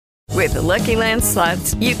With the Lucky Land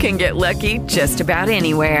Slots, you can get lucky just about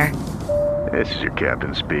anywhere. This is your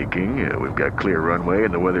captain speaking. We've got clear runway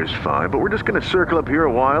and the weather's fine, but we're just going to circle up here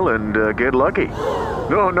a while and get lucky.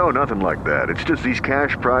 No, nothing like that. It's just these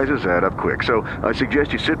cash prizes add up quick. So I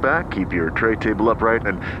suggest you sit back, keep your tray table upright,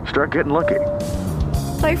 and start getting lucky.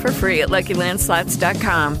 Play for free at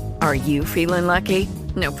LuckyLandSlots.com. Are you feeling lucky?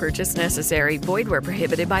 No purchase necessary. Void where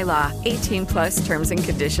prohibited by law. 18+ terms and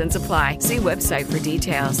conditions apply. See website for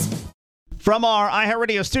details. From our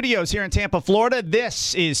iHeartRadio studios here in Tampa, Florida,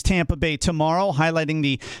 this is Tampa Bay Tomorrow, highlighting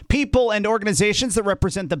the people and organizations that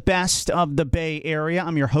represent the best of the Bay Area.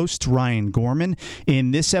 I'm your host, Ryan Gorman. In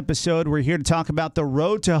this episode, we're here to talk about the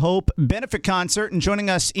Road to Hope benefit concert, and joining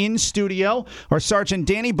us in studio are Sergeant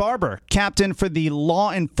Danny Barber, captain for the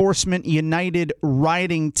Law Enforcement United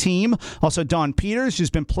riding team, also Dawn Peters, who's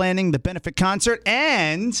been planning the benefit concert,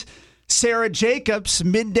 and Sarah Jacobs,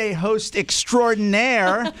 midday host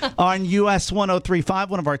extraordinaire on US 103.5,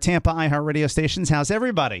 one of our Tampa iHeartRadio stations. How's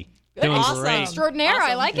everybody? Doing awesome. great. Extraordinaire.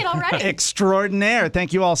 Awesome. I like it already. Extraordinaire.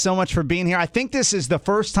 Thank you all so much for being here. I think this is the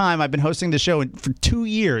first time I've been hosting the show for 2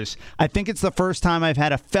 years. I think it's the first time I've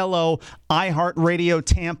had a fellow iHeartRadio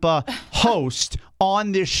Tampa host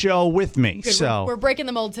on this show with me. Good. So we're breaking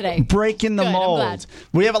the mold today. Breaking the Good, mold.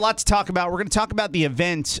 We have a lot to talk about. We're going to talk about the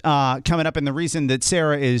event coming up, and the reason that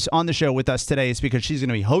Sarah is on the show with us today is because she's going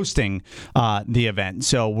to be hosting the event.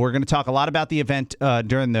 So we're going to talk a lot about the event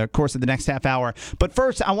during the course of the next half hour. But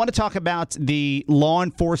first, I want to talk about the Law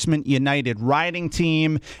Enforcement United riding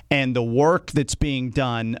team and the work that's being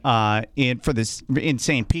done in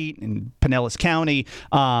St. Pete and Pinellas County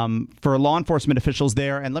for law enforcement officials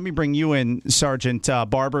there. And let me bring you in, Sergeant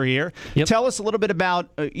Barber here. Yep. Tell us a little bit about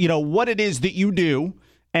what it is that you do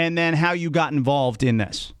and then how you got involved in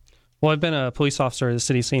this. Well, I've been a police officer in the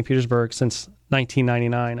city of St. Petersburg since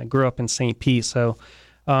 1999. I grew up in St. Pete, so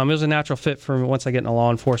it was a natural fit for me once I get into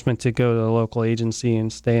law enforcement to go to the local agency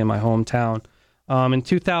and stay in my hometown. In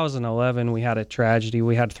 2011, we had a tragedy.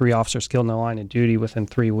 We had 3 officers killed in the line of duty within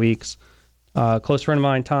 3 weeks. A close friend of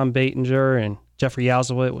mine, Tom Batinger, and Jeffrey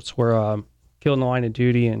Yazowitz were killed in the line of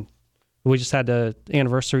duty, and we just had the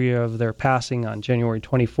anniversary of their passing on January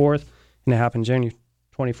 24th, and it happened January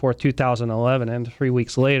 24th, 2011. And 3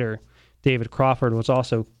 weeks later, David Crawford was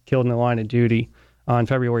also killed in the line of duty on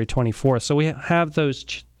February 24th. So we have those.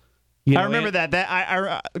 I remember that.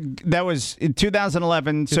 That was in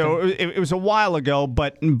 2011. So it was a while ago,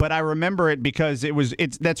 but I remember it because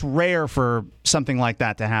that's rare for something like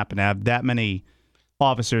that to happen. To have that many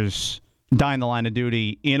officers die in the line of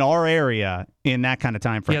duty in our area in that kind of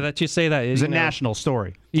time frame. Yeah, that you say that. It was a national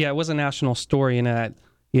story. Yeah, it was a national story in that,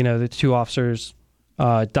 the 2 officers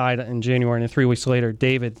died in January, and 3 weeks later,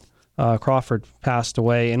 David Crawford passed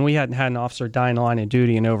away, and we hadn't had an officer die in the line of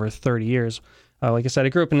duty in over 30 years. Like I said, I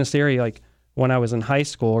grew up in this area when I was in high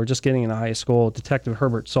school or just getting into high school. Detective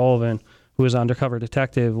Herbert Sullivan, who was an undercover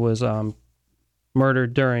detective, was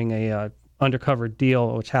murdered during a undercover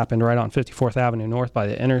deal, which happened right on 54th Avenue North by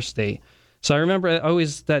the interstate. So I remember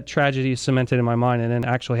always that tragedy cemented in my mind, and then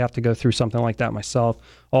actually have to go through something like that myself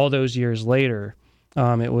all those years later.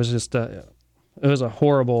 It was just it was a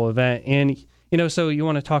horrible event. And, so you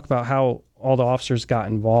want to talk about how all the officers got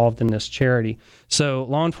involved in this charity. So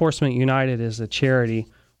Law Enforcement United is a charity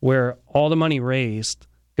where all the money raised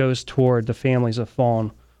goes toward the families of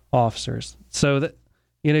fallen officers. So that,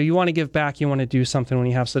 you want to give back, you want to do something when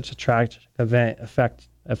you have such a tragic event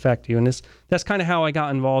affect you. And that's kind of how I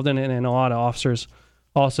got involved in it, and a lot of officers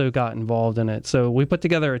also got involved in it. So we put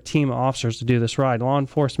together a team of officers to do this ride. Law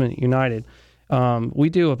Enforcement United, we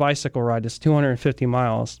do a bicycle ride that's 250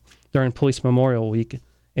 miles during Police Memorial Week,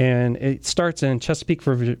 and it starts in Chesapeake,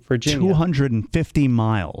 Virginia. 250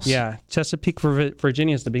 miles. Yeah, Chesapeake,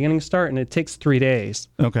 Virginia is the beginning start, and it takes 3 days.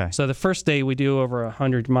 Okay. So the first day we do over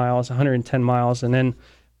 100 miles, 110 miles, and then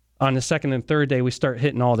on the second and third day we start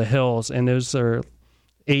hitting all the hills, and those are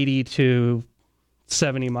 80 to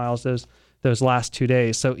 70 miles those last 2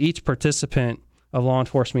 days. So each participant of Law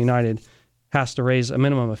Enforcement United has to raise a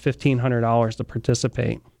minimum of $1,500 to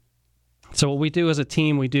participate. So what we do as a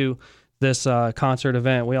team, we do this concert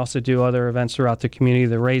event. We also do other events throughout the community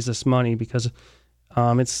that raise this money because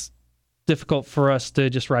it's difficult for us to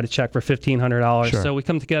just write a check for $1,500. Sure. So we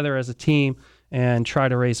come together as a team and try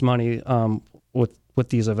to raise money with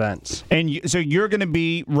these events. And so you're going to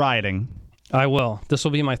be riding. I will. This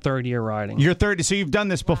will be my 3rd year riding. You're 30, so you've done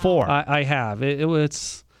this before. I have. It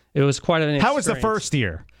was quite an experience. How was the first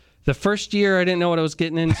year? The first year, I didn't know what I was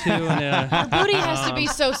getting into. And, Your booty has to be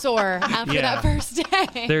so sore after that first day.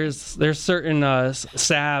 there's certain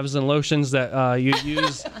salves and lotions that you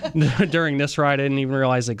use during this ride I didn't even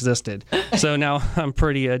realize existed. So now I'm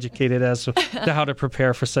pretty educated as to how to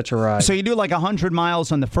prepare for such a ride. So you do like 100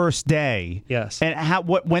 miles on the first day. Yes. And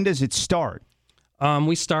when does it start?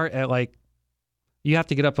 We start at you have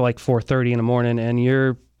to get up at 4:30 in the morning,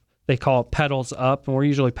 and they call it pedals up, and we're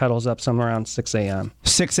usually pedals up somewhere around 6 a.m.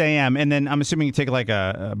 6 a.m. And then I'm assuming you take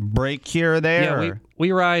a break here or there? Yeah,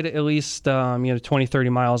 we ride at least 20, 30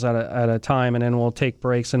 miles at a time, and then we'll take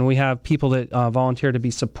breaks. And we have people that volunteer to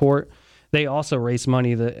be support. They also raise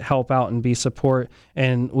money to help out and be support.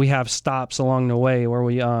 And we have stops along the way where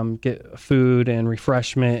we get food and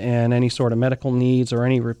refreshment, and any sort of medical needs or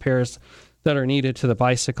any repairs that are needed to the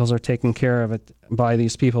bicycles are taken care of by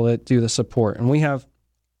these people that do the support. And we have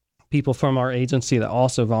people from our agency that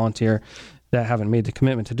also volunteer that haven't made the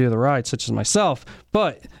commitment to do the ride, such as myself,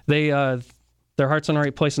 but they their heart's in the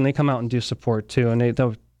right place, and they come out and do support too, and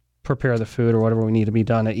they'll prepare the food or whatever we need to be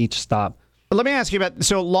done at each stop. Let me ask you about,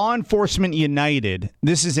 so Law Enforcement United,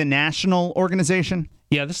 this is a national organization?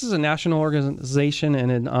 Yeah, this is a national organization,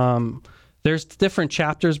 and there's different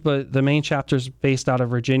chapters, but the main chapter is based out of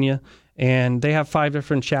Virginia, and they have 5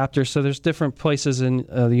 different chapters, so there's different places in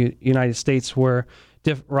the United States where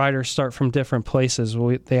riders start from different places.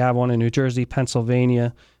 They have one in New Jersey,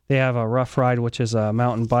 Pennsylvania. They have a Rough Ride, which is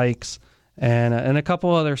mountain bikes, and a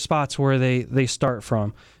couple other spots where they start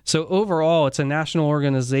from. So overall, it's a national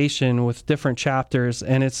organization with different chapters,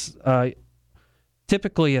 and it's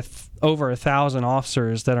typically over 1,000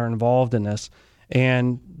 officers that are involved in this.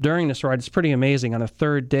 And during this ride, it's pretty amazing. On the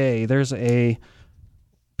third day, there's a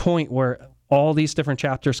point where all these different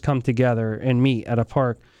chapters come together and meet at a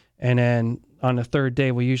park, and then on the third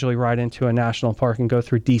day, we usually ride into a national park and go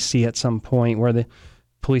through D.C. at some point where the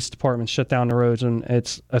police department shut down the roads, and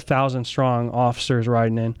it's 1,000 strong officers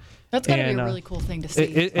riding in. That's got to be a really cool thing to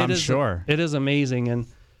see. I'm sure. It is amazing. And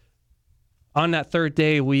on that third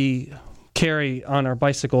day, we carry on our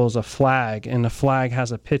bicycles a flag, and the flag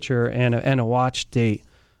has a picture and a watch date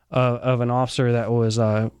of an officer that was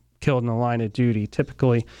killed in the line of duty.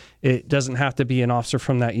 Typically, it doesn't have to be an officer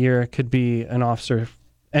from that year. It could be an officer,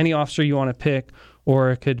 any officer you want to pick,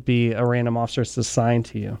 or it could be a random officer that's assigned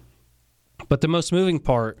to you. But the most moving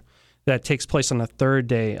part that takes place on the third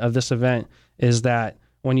day of this event is that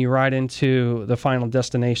when you ride into the final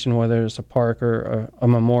destination, whether it's a park or a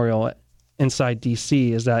memorial inside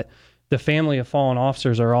D.C., is that the family of fallen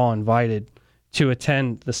officers are all invited to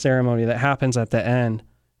attend the ceremony that happens at the end.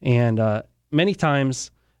 And many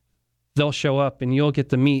times they'll show up and you'll get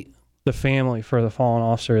to meet the family for the fallen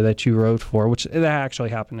officer that you rode for, which that actually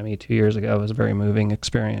happened to me 2 years ago. It was a very moving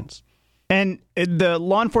experience. And the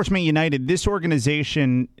Law Enforcement United, this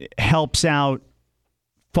organization helps out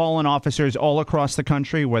fallen officers all across the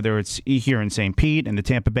country, whether it's here in St. Pete, in the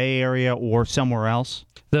Tampa Bay area, or somewhere else?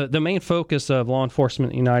 The main focus of Law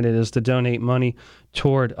Enforcement United is to donate money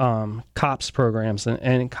toward COPS programs.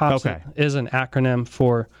 And COPS is an acronym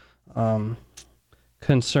for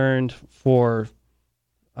Concerned for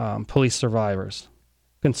Police Survivors.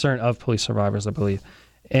 Concern of Police Survivors, I believe.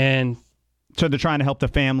 And so they're trying to help the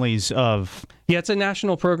families of... Yeah, it's a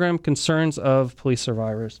national program, Concerns of Police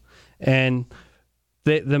Survivors. And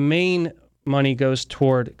the main money goes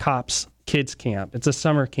toward COPS Kids Camp. It's a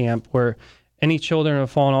summer camp where any children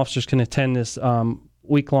of fallen officers can attend this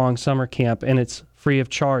week-long summer camp, and it's free of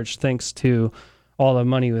charge thanks to all the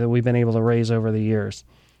money that we've been able to raise over the years.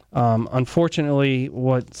 Unfortunately,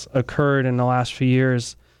 what's occurred in the last few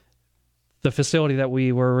years, the facility that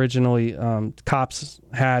we were originally COPS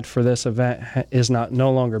had for this event is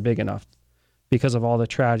no longer big enough because of all the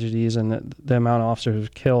tragedies and the amount of officers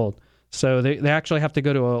who've killed. So they actually have to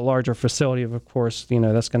go to a larger facility. Of course,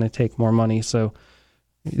 that's going to take more money. So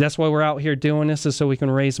that's why we're out here doing this, is so we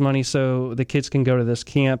can raise money so the kids can go to this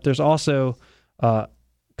camp. There's also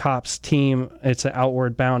COPS team. It's an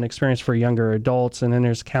outward bound experience for younger adults. And then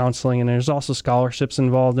there's counseling, and there's also scholarships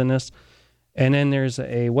involved in this. And then there's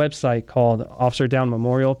a website called Officer Down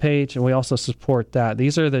Memorial Page, and we also support that.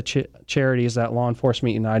 These are the charities that Law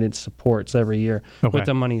Enforcement United supports every year with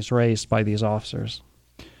the monies raised by these officers.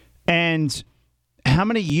 And how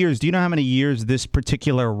many years, do you know how many years this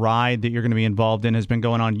particular ride that you're going to be involved in has been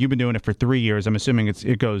going on? You've been doing it for 3 years. I'm assuming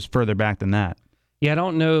it goes further back than that. Yeah, I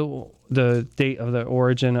don't know the date of the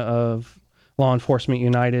origin of Law Enforcement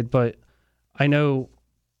United, but I know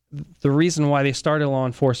the reason why they started Law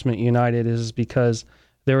Enforcement United is because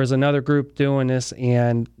there was another group doing this,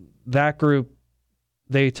 and that group,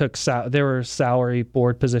 they were salary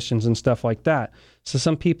board positions and stuff like that. So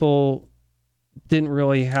some people didn't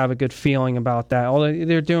really have a good feeling about that. Although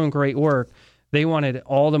they're doing great work, they wanted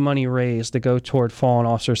all the money raised to go toward fallen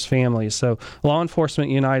officers' families. So Law Enforcement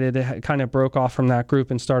United kind of broke off from that group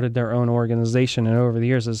and started their own organization, and over the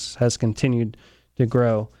years has continued to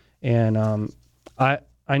grow. And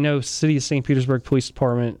I know City of St. Petersburg Police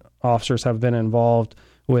Department officers have been involved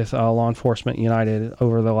with Law Enforcement United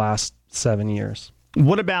over the last 7 years.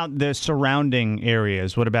 What about the surrounding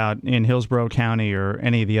areas? What about in Hillsborough County or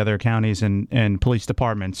any of the other counties and police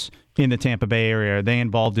departments in the Tampa Bay area? Are they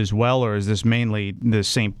involved as well, or is this mainly the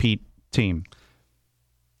St. Pete team?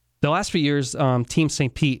 The last few years, Team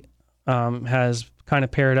St. Pete has kind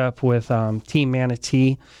of paired up with Team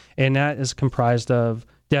Manatee, and that is comprised of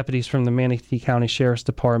deputies from the Manatee County Sheriff's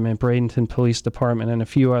Department, Bradenton Police Department, and a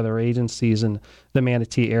few other agencies in the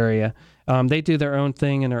Manatee area. They do their own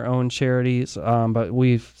thing in their own charities, but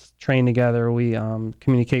we've trained together. We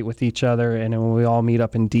communicate with each other, and when we all meet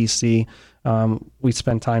up in D.C., we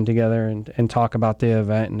spend time together and talk about the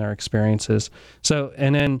event and our experiences. So,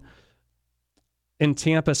 and then in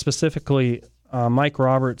Tampa specifically, Mike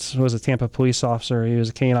Roberts was a Tampa police officer. He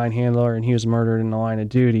was a canine handler, and he was murdered in the line of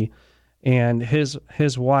duty. And his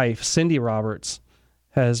wife, Cindy Roberts,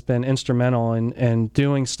 has been instrumental in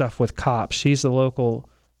doing stuff with cops. She's the local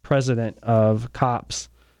president of cops,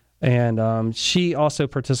 and she also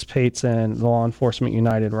participates in the Law Enforcement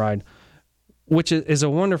United ride, which is a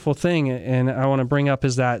wonderful thing. And I want to bring up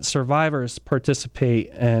is that survivors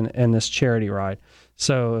participate in this charity ride.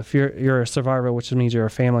 So if you're a survivor, which means you're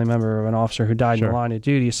a family member of an officer who died in the line of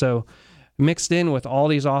duty, so mixed in with all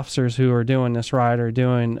these officers who are doing this ride or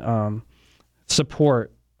doing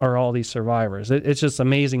support are all these survivors. It's just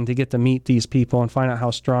amazing to get to meet these people and find out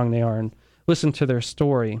how strong they are and listen to their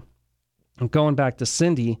story. And going back to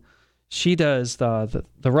Cindy, she does the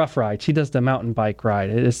rough ride. She does the mountain bike ride.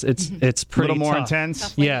 It's pretty a little more tough.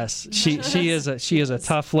 intense. Yes, she is a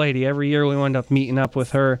tough lady. Every year we wind up meeting up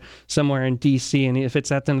with her somewhere in D.C. And if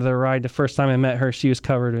it's at the end of the ride, the first time I met her, she was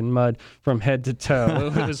covered in mud from head to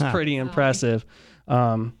toe. It was pretty impressive.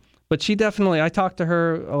 But she definitely, I talked to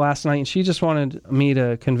her last night, and she just wanted me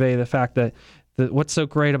to convey the fact that what's so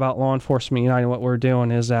great about Law Enforcement United, what we're doing,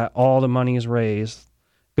 is that all the money is raised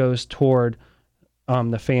goes toward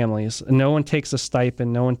the families. No one takes a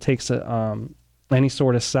stipend. No one takes any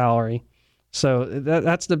sort of salary. So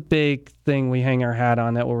that's the big thing we hang our hat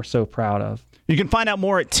on that we're so proud of. You can find out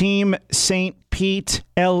more at Team St. Pete,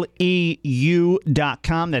 LEU.com.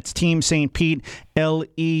 That's Team St. Pete,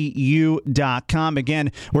 LEU.com.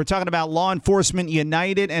 Again, we're talking about Law Enforcement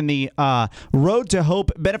United and the Road to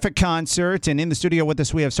Hope benefit concert. And in the studio with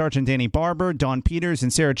us, we have Sergeant Danny Barber, Dawn Peters,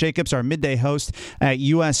 and Sarah Jacobs, our midday host at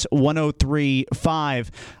US 103.5.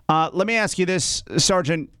 Let me ask you this,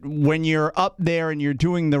 Sergeant. When you're up there and you're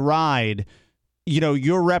doing the ride, you know,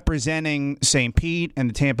 you're representing St. Pete and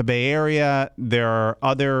the Tampa Bay area. There are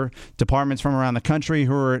other departments from around the country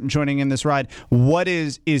who are joining in this ride.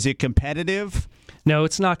 Is it competitive? No,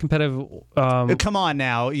 it's not competitive. Come on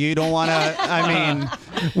now. You don't want to, I mean.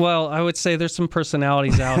 Well, I would say there's some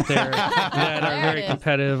personalities out there that are very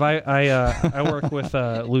competitive. I work with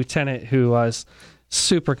a lieutenant who was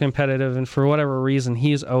super competitive, and for whatever reason,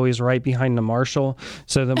 he's always right behind the marshal.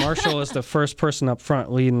 So the marshal is the first person up front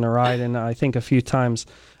leading the ride, and I think a few times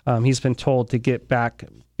he's been told to get back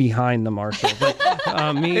behind the marshal. But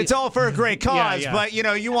it's all for a great cause, but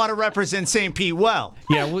you want to represent St. Pete well.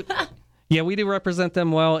 Yeah, we do represent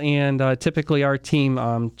them well, and typically our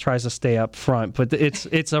team tries to stay up front. But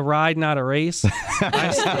it's a ride, not a race.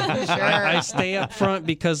 I stay up front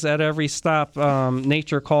because at every stop,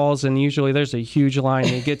 nature calls, and usually there's a huge line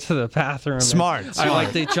to get to the bathroom. Smart. I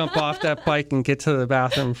like to jump off that bike and get to the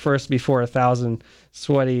bathroom first before 1,000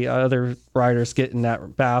 sweaty other riders get in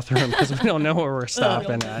that bathroom because we don't know where we're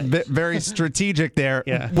stopping at. Very strategic there.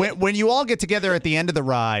 Yeah. When you all get together at the end of the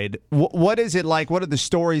ride, what is it like? What are the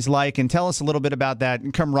stories like? And tell us a little bit about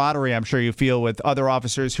that camaraderie I'm sure you feel with other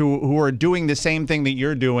officers who are doing the same thing that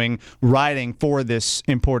you're doing, riding for this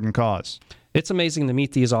important cause. It's amazing to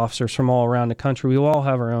meet these officers from all around the country. We all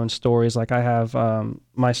have our own stories. Like I have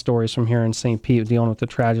my stories from here in St. Pete dealing with the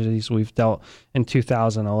tragedies we've dealt in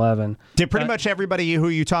 2011. Did pretty much everybody who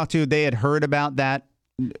you talked to, they had heard about that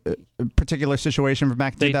particular situation from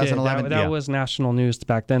back in 2011? That was national news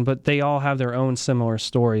back then, but they all have their own similar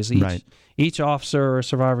stories. Each officer or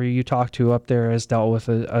survivor you talk to up there has dealt with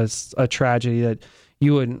a tragedy that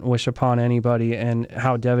you wouldn't wish upon anybody, and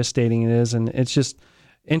how devastating it is. And it's just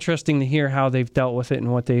interesting to hear how they've dealt with it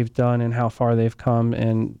and what they've done and how far they've come.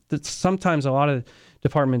 And sometimes a lot of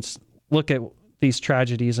departments look at these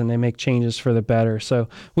tragedies and they make changes for the better. So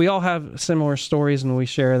we all have similar stories and we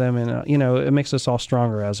share them, and it makes us all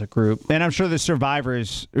stronger as a group. And I'm sure the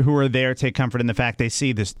survivors who are there take comfort in the fact they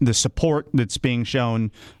see the support that's being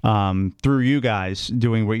shown through you guys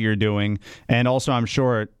doing what you're doing, and also I'm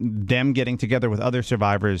sure them getting together with other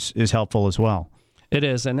survivors is helpful as well. It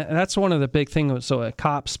is, and that's one of the big things. So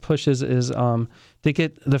COPS pushes is they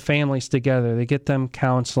get the families together, they get them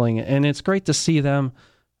counseling, and it's great to see them,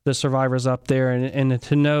 the survivors up there, and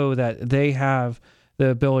to know that they have the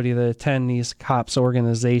ability to attend these COPS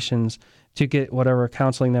organizations to get whatever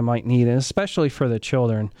counseling they might need, and especially for the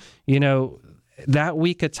children. That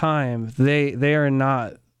week of time, they are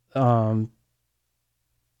not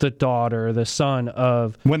the daughter, the son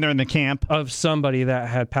of... When they're in the camp? Of somebody that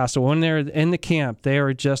had passed away. When they're in the camp, they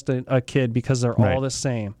are just a kid because they're all the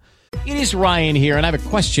same. It is Ryan here, and I have a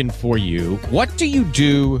question for you. What do you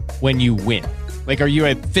do when you win? Like, are you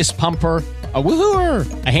a fist pumper, a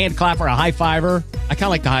woohooer, a hand clapper, a high fiver? I kind of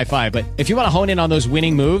like the high five, but if you want to hone in on those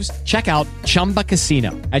winning moves, check out Chumba Casino.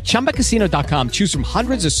 At ChumbaCasino.com, choose from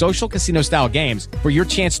hundreds of social casino-style games for your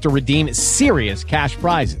chance to redeem serious cash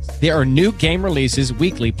prizes. There are new game releases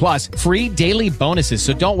weekly, plus free daily bonuses,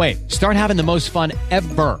 so don't wait. Start having the most fun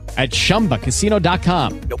ever at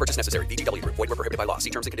ChumbaCasino.com. No purchase necessary. VGW. Void where prohibited by law. See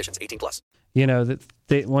terms and conditions. 18+.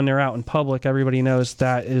 When they're out in public, everybody knows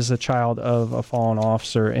that is a child of a fallen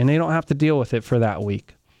officer, and they don't have to deal with it for that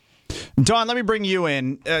week. Dawn, let me bring you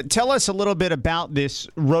in. Tell us a little bit about this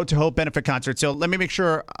Road to Hope benefit concert. So let me make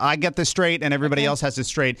sure I get this straight and everybody else has it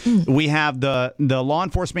straight. We have the Law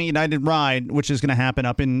Enforcement United Ride, which is going to happen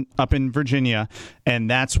up in Virginia, and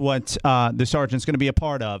that's what the sergeant's going to be a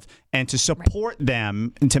part of. And to support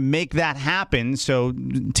them and to make that happen so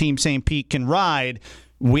Team St. Pete can ride,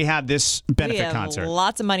 we have this benefit concert.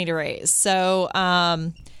 Lots of money to raise. So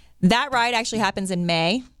that ride actually happens in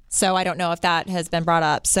May. So I don't know if that has been brought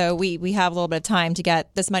up. So we have a little bit of time to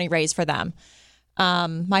get this money raised for them.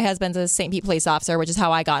 My husband's a St. Pete police officer, which is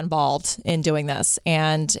how I got involved in doing this.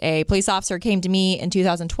 And a police officer came to me in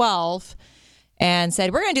 2012 and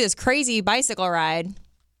said, "We're going to do this crazy bicycle ride."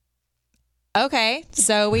 Okay,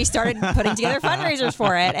 so we started putting together fundraisers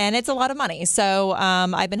for it, and it's a lot of money. So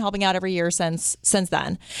I've been helping out every year since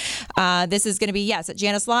then. This is going to be, at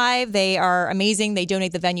Janice Live. They are amazing. They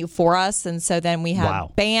donate the venue for us, and so then we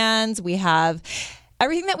have bands. We have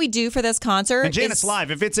everything that we do for this concert. And Janice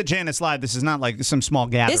Live, if it's at Janice Live, this is not like some small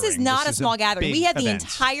gathering. This is not a small gathering. We have the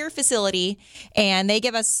entire facility, and they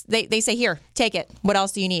give us, they say, "Here, take it. What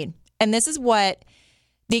else do you need?" And this is what...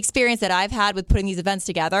 The experience that I've had with putting these events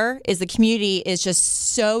together is the community is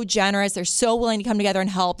just so generous. They're so willing to come together and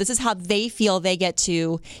help. This is how they feel they get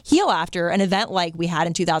to heal after an event like we had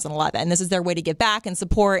in 2011. This is their way to give back and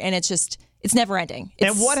support, and it's never ending.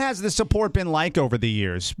 And what has the support been like over the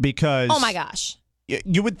years? Because oh my gosh,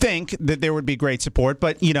 you would think that there would be great support,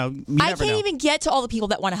 but you never know. I can't even get to all the people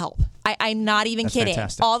that want to help. I'm not even kidding.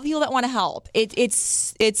 Fantastic. All the people that want to help.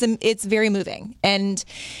 It's very moving. And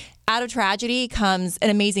out of tragedy comes an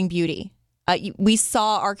amazing beauty. We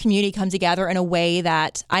saw our community come together in a way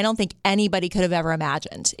that I don't think anybody could have ever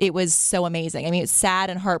imagined. It was so amazing. I mean, it's sad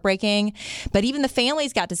and heartbreaking, but even the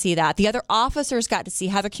families got to see that. The other officers got to see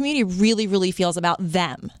how the community really, really feels about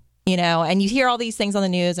them. And you hear all these things on the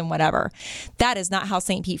news and whatever. That is not how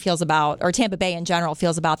St. Pete feels about, or Tampa Bay in general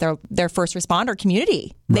feels about their first responder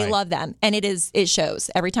community. They love them, and it shows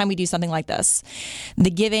every time we do something like this.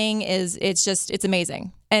 The giving it's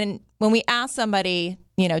amazing. And when we ask somebody,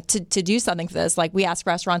 to do something for this, like we ask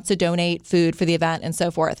restaurants to donate food for the event and so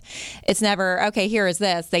forth, it's never, okay, here is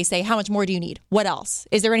this. They say, how much more do you need? What else?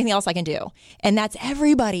 Is there anything else I can do? And that's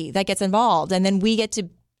everybody that gets involved. And then we get to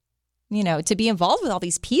be involved with all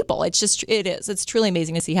these people. It's truly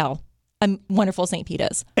amazing to see how wonderful St. Pete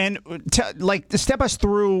is. And step us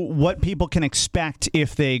through what people can expect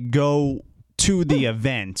if they go to the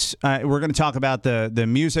event. We're going to talk about the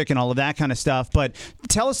music and all of that kind of stuff, but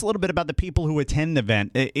tell us a little bit about the people who attend the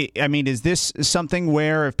event. Is this something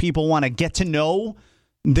where if people want to get to know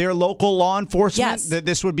their local law enforcement, that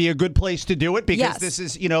this would be a good place to do it? Because this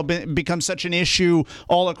is, become such an issue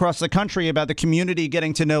all across the country about the community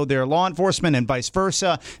getting to know their law enforcement and vice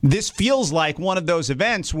versa. This feels like one of those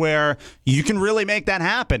events where you can really make that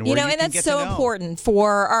happen. And that's so important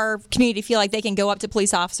for our community to feel like they can go up to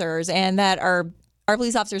police officers, and that our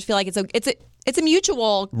police officers feel like it's a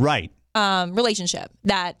mutual relationship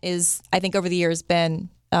that is, I think, over the years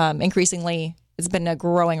been increasingly. It's been a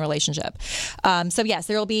growing relationship. So yes,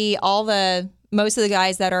 there will be most of the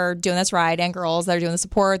guys that are doing this ride and girls that are doing the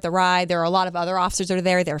support, the ride. There are a lot of other officers that are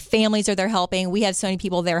there. Their families are there helping. We have so many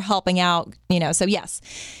people there helping out. So yes,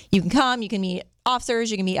 you can come. You can meet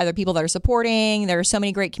officers. You can meet other people that are supporting. There are so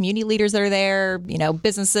many great community leaders that are there,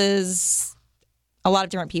 businesses, a lot of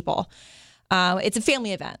different people. It's a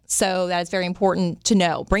family event, so that's very important to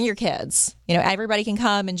know. Bring your kids. Everybody can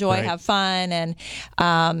come, enjoy, have fun,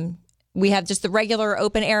 and we have just the regular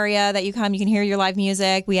open area that you come. You can hear your live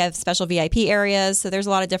music. We have special VIP areas, so there's a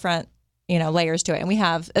lot of different layers to it, and we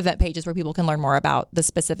have event pages where people can learn more about the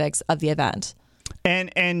specifics of the event.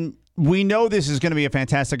 And we know this is going to be a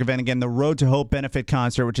fantastic event. Again, the Road to Hope benefit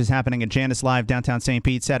concert, which is happening at Janice Live, downtown St.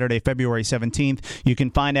 Pete, Saturday, February 17th. You can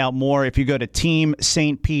find out more if you go to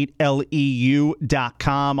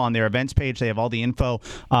teamstpeteleu.com on their events page. They have all the info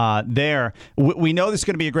there. We know this is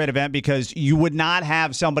going to be a great event because you would not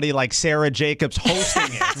have somebody like Sarah Jacobs hosting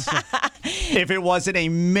it if it wasn't a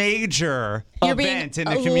major event in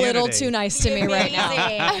the community. You're being a little too nice to me right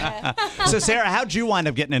now. So, Sarah, how'd you wind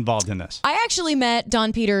up getting involved in this? I actually met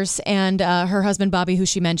Dawn Peters and her husband, Bobby, who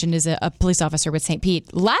she mentioned is a police officer with St.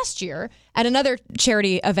 Pete, last year at another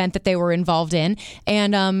charity event that they were involved in.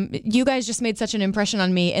 And you guys just made such an impression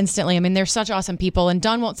on me instantly. I mean, they're such awesome people. And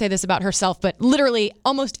Dawn won't say this about herself, but literally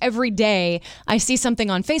almost every day I see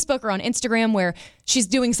something on Facebook or on Instagram where she's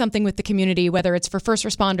doing something with the community, whether it's for first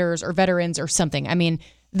responders or veterans or something. I mean,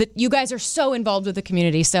 you guys are so involved with the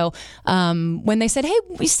community. So when they said, hey,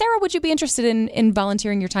 Sarah, would you be interested in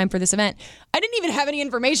volunteering your time for this event? I didn't even have any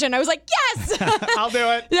information. I was like, yes, I'll do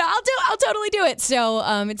it. Yeah, I'll totally do it. So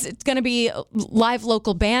it's going to be live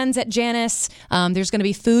local bands at Janice. There's going to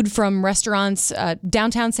be food from restaurants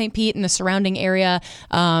downtown St. Pete and the surrounding area.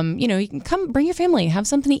 You can come, bring your family, have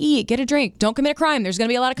something to eat, get a drink. Don't commit a crime. There's going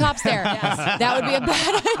to be a lot of cops there. Yes. That would be a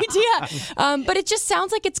bad idea. But it just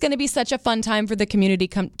sounds like it's going to be such a fun time for the community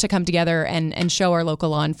to come together and show our local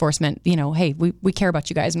law enforcement, hey, we care about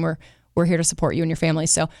you guys and we're here to support you and your family.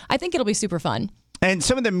 So I think it'll be super fun. And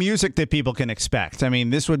some of the music that people can expect. I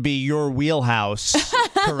mean, this would be your wheelhouse,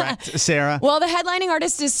 correct, Sarah? Well, the headlining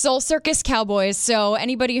artist is Soul Circus Cowboys. So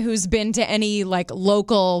anybody who's been to any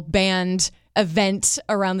local band event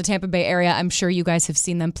around the Tampa Bay area, I'm sure you guys have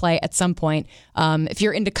seen them play at some point. If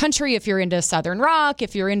you're into country, if you're into Southern rock,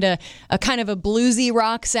 if you're into a kind of a bluesy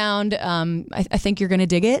rock sound, I think you're going to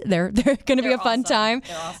dig it. They're going to be a fun time.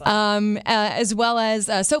 They're awesome. As well as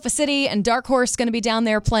Sofa City and Dark Horse going to be down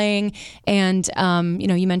there playing. And,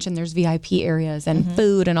 you mentioned there's VIP areas and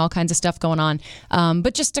food and all kinds of stuff going on.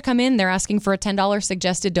 But just to come in, they're asking for a $10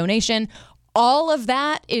 suggested donation. All of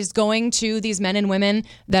that is going to these men and women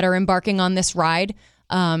that are embarking on this ride.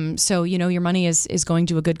 So, your money is going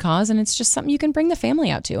to a good cause, and it's just something you can bring the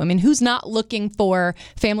family out to. I mean, who's not looking for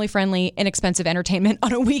family-friendly, inexpensive entertainment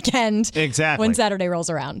on a weekend when Saturday rolls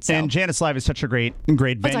around? So. And Janice Live is such a great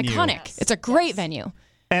venue. It's iconic. Yes. It's a great venue.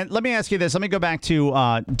 And let me ask you this. Let me go back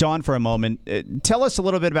to Dawn for a moment. Tell us a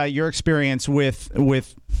little bit about your experience with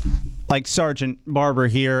like Sergeant Barber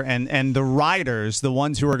here and the riders, the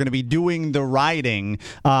ones who are going to be doing the riding,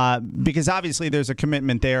 because obviously there's a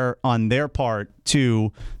commitment there on their part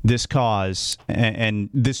to this cause, and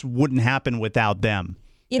this wouldn't happen without them.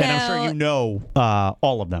 And I'm sure you know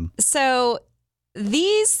all of them. So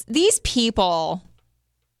these people...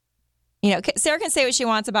 Sarah can say what she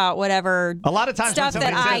wants about whatever a lot of times stuff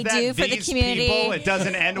that I do for the community. People, it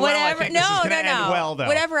doesn't end well. I think this is going to end well, though.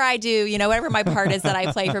 Whatever I do, whatever my part is that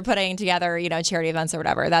I play for putting together, charity events or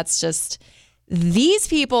whatever. That's just, these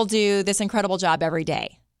people do this incredible job every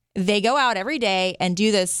day. They go out every day and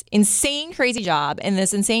do this insane, crazy job in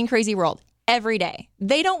this insane, crazy world every day.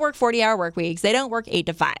 They don't work 40-hour work weeks. They don't work 8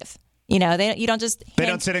 to 5. You don't just... They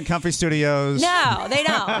don't sit in comfy studios. No, they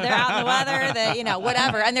don't. They're out in the weather,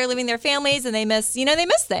 whatever. And they're leaving their families and they miss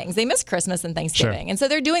things. They miss Christmas and Thanksgiving. Sure. And so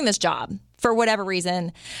they're doing this job for whatever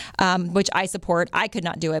reason, which I support. I could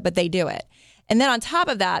not do it, but they do it. And then on top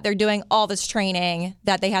of that, they're doing all this training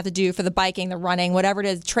that they have to do for the biking, the running, whatever it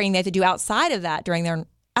is, training they have to do outside of that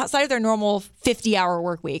outside of their normal 50-hour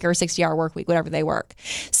work week or 60-hour work week, whatever they work.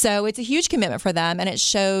 So it's a huge commitment for them, and it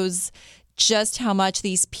shows just how much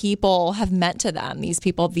these people have meant to them.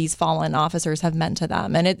 These fallen officers have meant to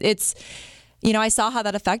them. And it's I saw how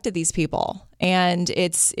that affected these people. And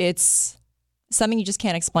it's something you just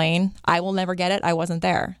can't explain. I will never get it. I wasn't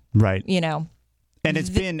there. Right. And it's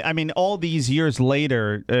been, all these years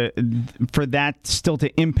later, for that still to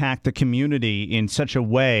impact the community in such a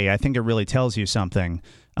way, I think it really tells you something.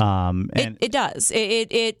 It does.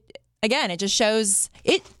 Again, it just shows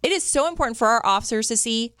it is so important for our officers to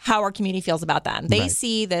see how our community feels about them. They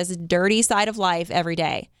see this dirty side of life every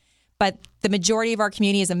day, but the majority of our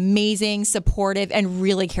community is amazing, supportive, and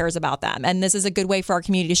really cares about them. And this is a good way for our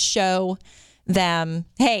community to show them,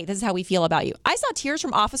 hey, this is how we feel about you. I saw tears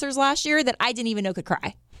from officers last year that I didn't even know could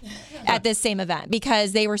cry. at this same event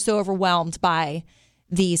because they were so overwhelmed by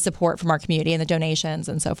the support from our community and the donations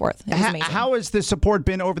and so forth. It was amazing. How has the support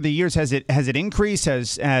been over the years? Has it increased?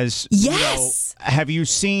 Yes. Have you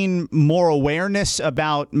seen more awareness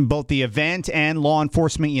about both the event and Law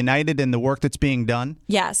Enforcement United and the work that's being done?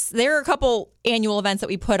 Yes. There are a couple annual events that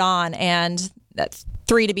we put on, and that's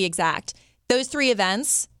 3 to be exact. Those 3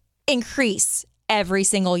 events increase every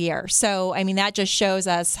single year. So, I mean, that just shows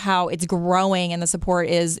us how it's growing and the support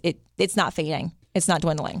it's not fading. It's not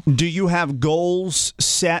dwindling. Do you have goals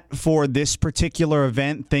set for this particular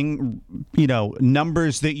event?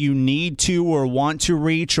 Numbers that you need to or want to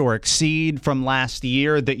reach or exceed from last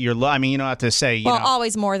year that you're, you don't have to say,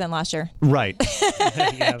 always more than last year. Right.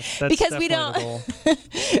 Yeah, that's because we don't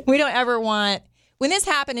ever want, when this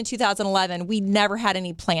happened in 2011, we never had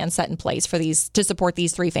any plans set in place for to support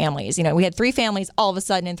these 3 families. We had 3 families all of a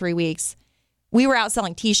sudden in 3 weeks. We were out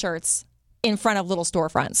selling T-shirts in front of little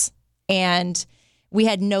storefronts, and we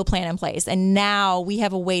had no plan in place. And now we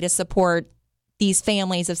have a way to support these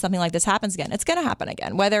families if something like this happens again. It's going to happen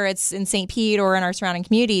again, whether it's in St. Pete or in our surrounding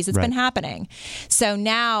communities. It's been happening. So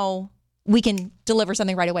now we can deliver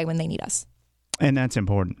something right away when they need us. And that's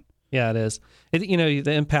important. Yeah, it is.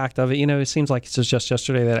 The impact of it, it seems like it's just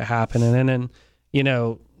yesterday that it happened. And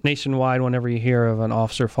then, nationwide, whenever you hear of an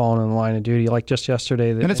officer falling in the line of duty, like just yesterday.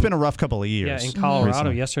 And it's been a rough couple of years. Yeah, in Colorado,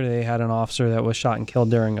 recently. Yesterday they had an officer that was shot and killed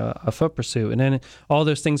during a foot pursuit. And then all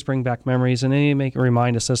those things bring back memories, and they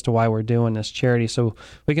remind us as to why we're doing this charity, so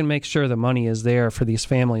we can make sure the money is there for these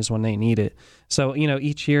families when they need it. So,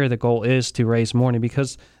 each year the goal is to raise more money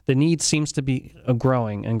because the need seems to be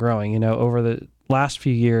growing and growing. Over the last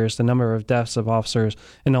few years, the number of deaths of officers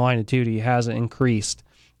in the line of duty has increased.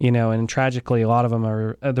 And tragically, a lot of them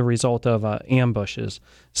are the result of ambushes.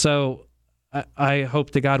 So I hope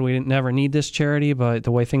to God we never need this charity, but the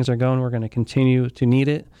way things are going, we're going to continue to need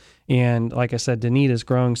it. And like I said, the need is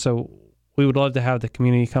growing, so we would love to have the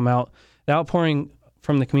community come out. The outpouring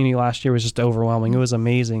from the community last year was just overwhelming. It was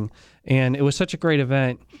amazing. And it was such a great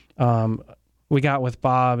event. We got with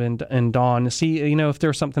Bob and Dawn to see, if there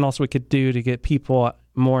was something else we could do to get people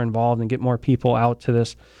more involved and get more people out to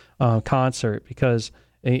this concert, because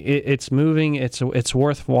it's moving, it's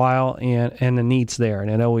worthwhile, and the need's there,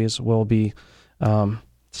 and it always will be.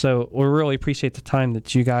 So we really appreciate the time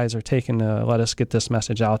that you guys are taking to let us get this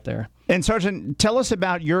message out there. And Sergeant, tell us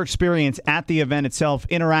about your experience at the event itself,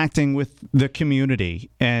 interacting with the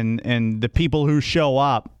community and the people who show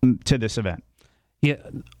up to this event. Yeah,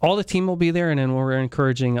 all the team will be there, and then we're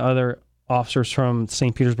encouraging other officers from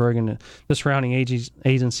St. Petersburg and the surrounding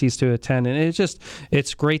agencies to attend. And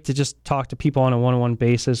it's great to just talk to people on a one-on-one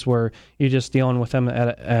basis where you're just dealing with them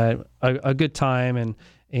at a good time,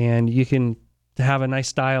 and you can have a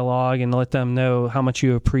nice dialogue and let them know how much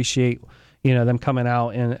you appreciate, them coming out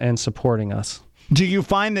and supporting us. Do you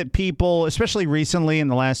find that people, especially recently in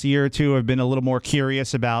the last year or two, have been a little more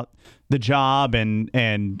curious about the job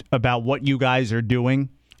and about what you guys are doing?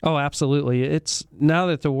 Oh, absolutely. It's now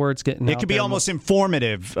that the word's getting out. It could be almost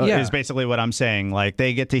informative, is basically what I'm saying. Like,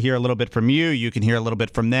 they get to hear a little bit from you, you can hear a little bit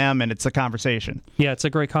from them, and it's a conversation. Yeah, it's a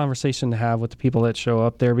great conversation to have with the people that show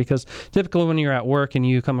up there, because typically when you're at work and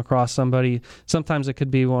you come across somebody, sometimes it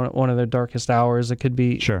could be one of their darkest hours. It could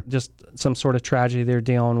be just some sort of tragedy they're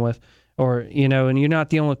dealing with, or, and you're not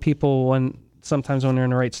dealing with people sometimes when they're in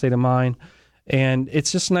the right state of mind. And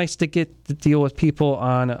it's just nice to get to deal with people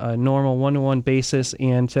on a normal one-to-one basis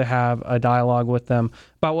and to have a dialogue with them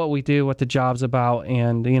about what we do, what the job's about,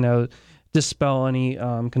 and, dispel any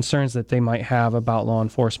concerns that they might have about law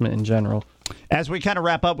enforcement in general. As we kind of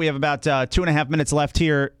wrap up, we have about 2.5 minutes left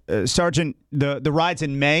here. Sergeant, the ride's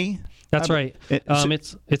in May? That's right.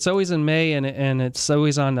 It's always in May, and it's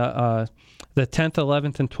always on the 10th,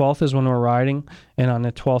 11th, and 12th is when we're riding, and on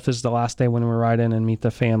the 12th is the last day when we ride in and meet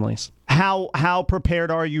the families. How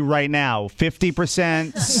prepared are you right now?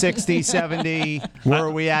 50%, 60, 70? Where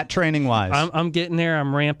are we at training-wise? I'm getting there.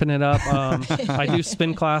 I'm ramping it up. I do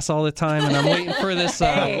spin class all the time, and I'm waiting for this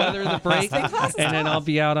weather to break, and then I'll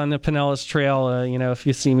be out on the Pinellas Trail. If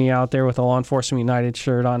you see me out there with a Law Enforcement United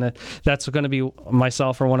shirt on it, that's going to be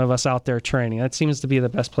myself or one of us out there training. That seems to be the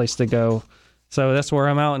best place to go. So that's where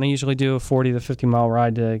I'm out, and I usually do a 40 to 50-mile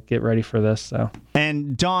ride to get ready for this. So.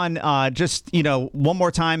 And Dawn, just one more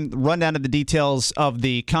time, run down to the details of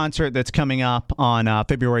the concert that's coming up on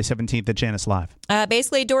February 17th at Janus Live.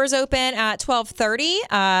 Basically, doors open at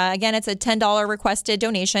 12:30. Again, it's a $10 requested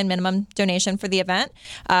donation, minimum donation for the event.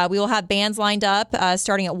 We will have bands lined up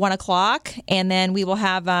starting at 1 o'clock, and then we will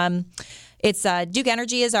have... It's Duke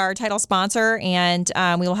Energy is our title sponsor, and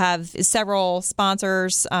we will have several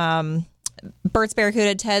sponsors Bert's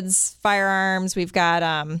Barracuda, Ted's Firearms. We've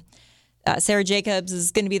got Sarah Jacobs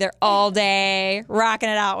is going to be there all day, rocking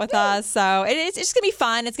it out with us. So it's just going to be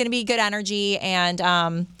fun. It's going to be good energy. And,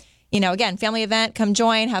 again, family event. Come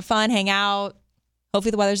join, have fun, hang out.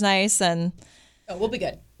 Hopefully the weather's nice. And we'll be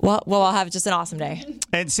good. We'll all have just an awesome day.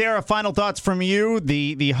 And Sarah, final thoughts from you,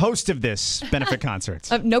 the host of this benefit concert.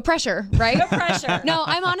 No pressure, right? No pressure. No,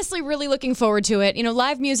 I'm honestly really looking forward to it.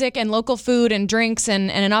 Live music and local food and drinks and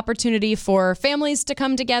an opportunity for families to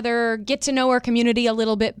come together, get to know our community a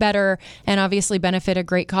little bit better, and obviously benefit a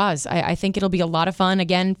great cause. I think it'll be a lot of fun.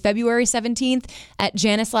 Again, February 17th at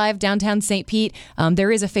Janice Live, downtown St. Pete. There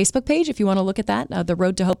is a Facebook page if you want to look at that, the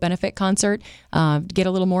Road to Hope Benefit Concert. Get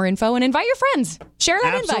a little more info and invite your friends. Share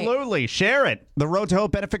that invite. Absolutely. Share it. The Road to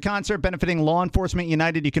Hope Benefit Concert benefiting Law Enforcement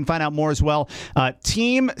United. You can find out more as well.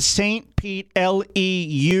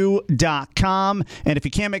 TeamStPeteLEU.com. And if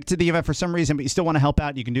you can't make it to the event for some reason, but you still want to help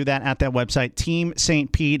out, you can do that at that website,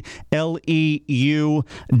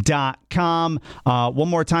 TeamStPeteLEU.com. One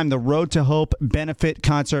more time, the Road to Hope Benefit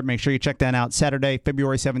Concert. Make sure you check that out. Saturday,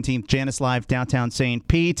 February 17th, Janice Live, downtown St.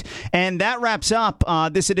 Pete. And that wraps up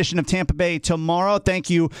this edition of Tampa Bay Tomorrow. Thank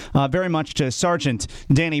you very much to Sergeant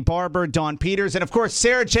Danny Barber, Dawn Peters, and of course,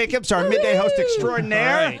 Sarah Jacobs, our midday host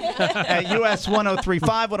extraordinaire at US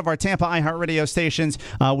 103.5, one of our Tampa iHeartRadio stations.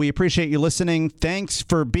 We appreciate you listening. Thanks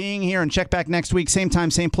for being here, and check back next week, same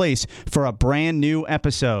time, same place, for a brand new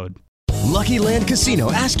episode. Lucky Land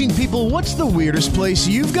Casino, asking people, what's the weirdest place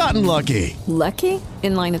you've gotten lucky? Lucky?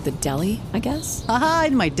 In line at the deli, I guess? Aha,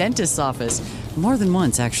 in my dentist's office. More than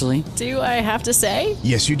once, actually. Do I have to say?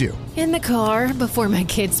 Yes, you do. In the car before my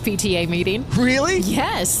kids' PTA meeting. Really?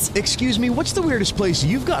 Yes. Excuse me, what's the weirdest place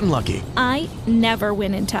you've gotten lucky? I never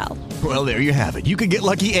win and tell. Well, there you have it. You can get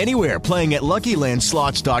lucky anywhere, playing at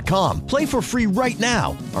LuckyLandSlots.com. Play for free right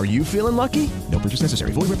now. Are you feeling lucky? No purchase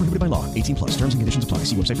necessary. Void where prohibited by law. 18+. Terms and conditions apply.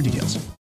 See website for details.